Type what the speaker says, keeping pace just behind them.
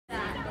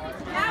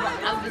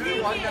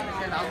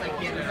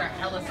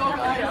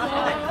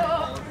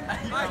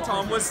Hi,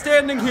 Tom. We're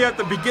standing here at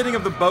the beginning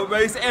of the boat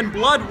race, and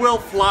blood will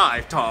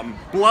fly, Tom.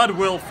 Blood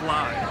will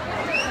fly.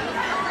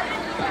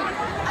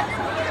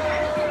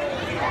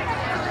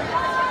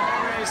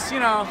 You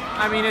know,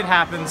 I mean, it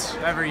happens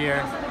every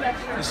year.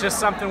 It's just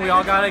something we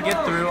all gotta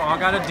get through, all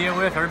gotta deal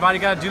with. Everybody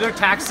gotta do their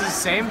taxes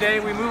same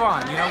day we move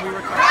on. You know, we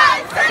recover.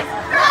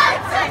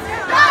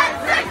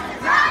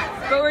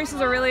 Boat races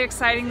are really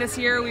exciting this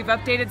year. We've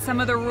updated some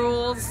of the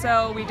rules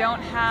so we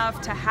don't have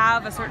to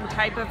have a certain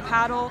type of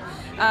paddle.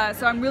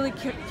 So I'm really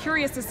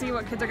curious to see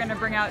what kids are going to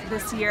bring out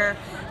this year.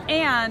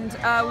 And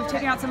we've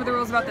taken out some of the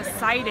rules about the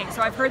sighting.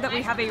 So I've heard that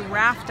we have a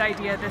raft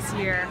idea this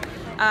year.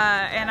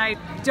 And I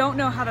don't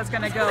know how that's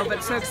going to go, but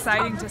it's so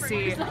exciting to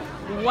see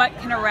what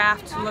can a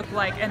raft look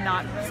like and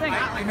not sink.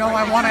 You know,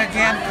 I want to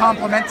again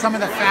compliment some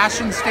of the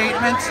fashion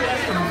statements.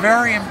 I'm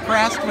very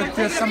impressed with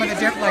just some of the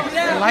different,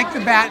 I like the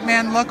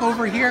Batman look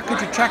over here.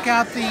 Could you check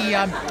out the,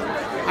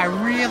 I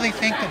really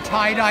think the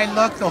tie-dye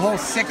look, the whole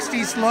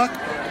 60s look,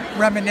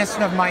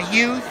 reminiscent of my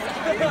youth.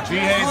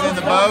 Jihei's in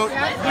the boat.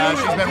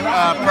 She's been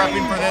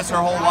prepping for this her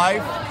whole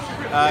life.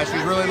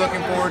 She's really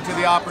looking forward to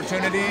the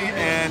opportunity,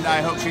 and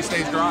I hope she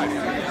stays dry.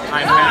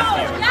 I'm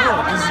Matthew.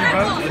 Cool. Does your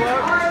boat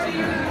float?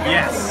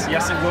 Yes.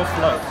 Yes, it will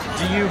float.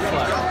 Do you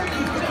float?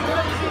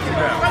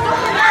 No.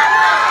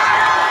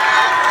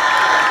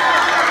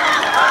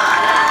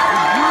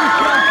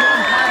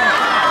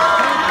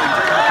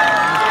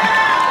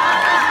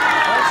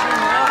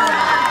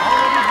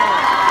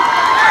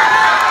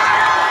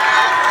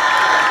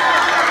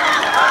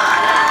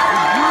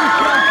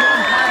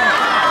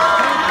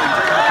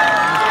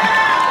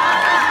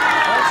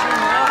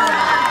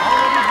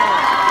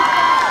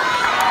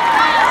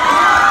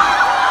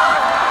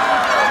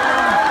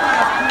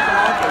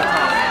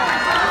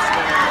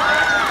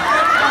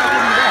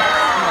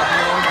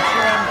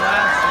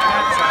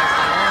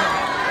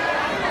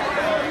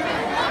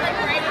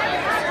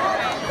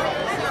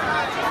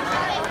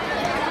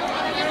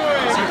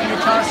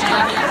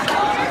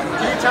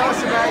 Tell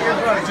us about your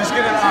boat. Just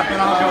get it up and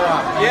I'll go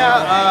up.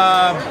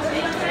 Yeah,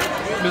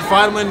 Ms.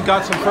 Feidelman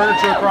got some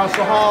furniture across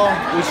the hall.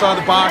 We saw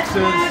the boxes,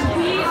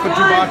 put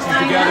 2 boxes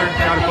together,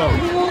 got a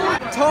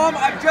boat. Tom,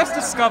 I've just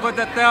discovered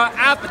that there are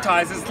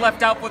appetizers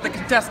left out for the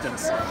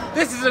contestants.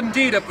 This is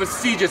indeed a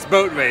prestigious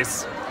boat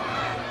race.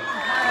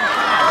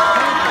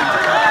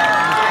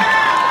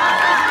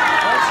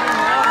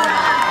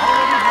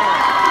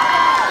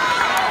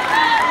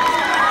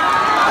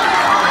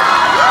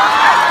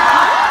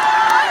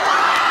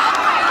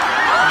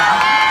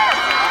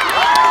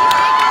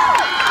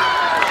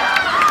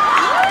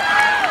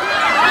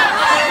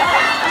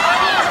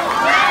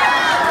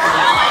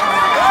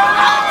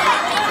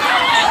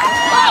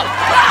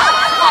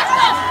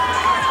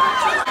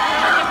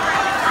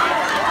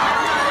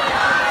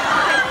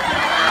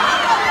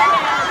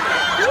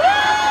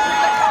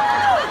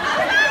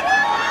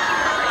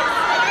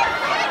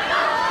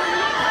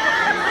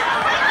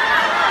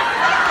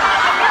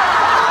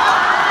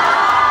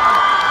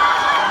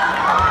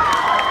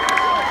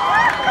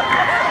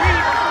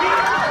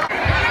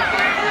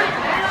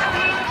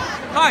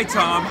 Hi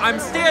Tom, I'm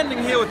standing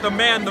here with the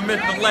man, the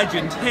myth, the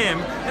legend, him,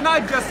 and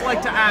I'd just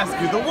like to ask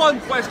you the one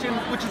question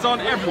which is on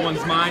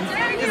everyone's mind.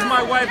 Is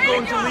my wife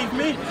going to leave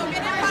me?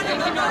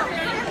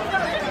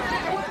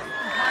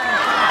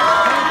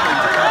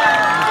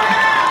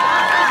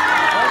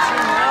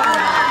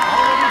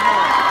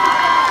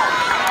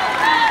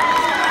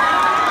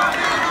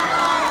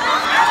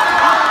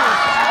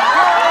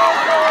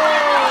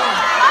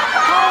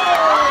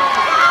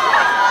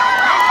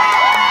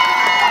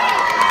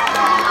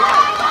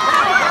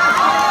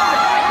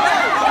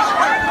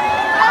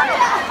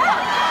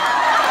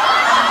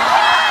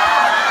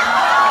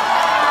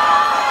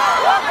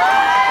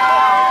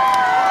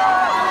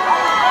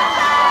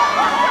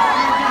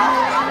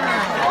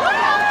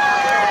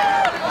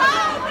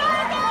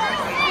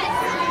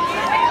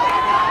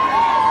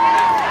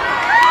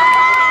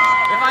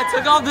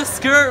 Took off the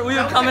skirt, we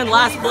would come in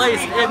last place.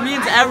 It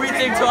means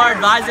everything to our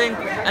advising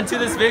and to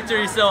this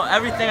victory, so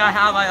everything I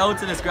have I owe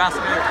to this grass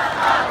skirt.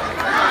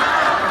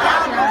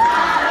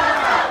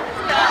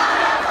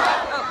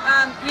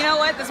 You know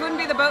what? This wouldn't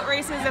be the boat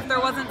races if there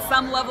wasn't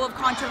some level of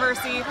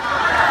controversy.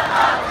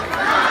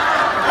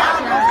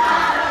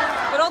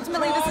 But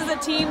ultimately, this is a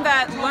team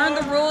that learned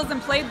the rules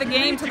and played the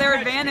game to their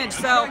advantage.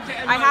 So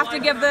I have to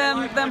give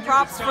them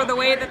props for the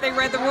way that they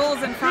read the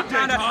rules and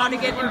found out how to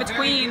get in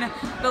between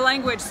the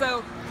language.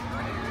 So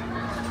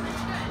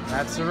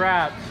that's a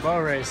wrap.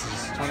 Boat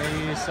races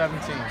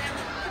 2017.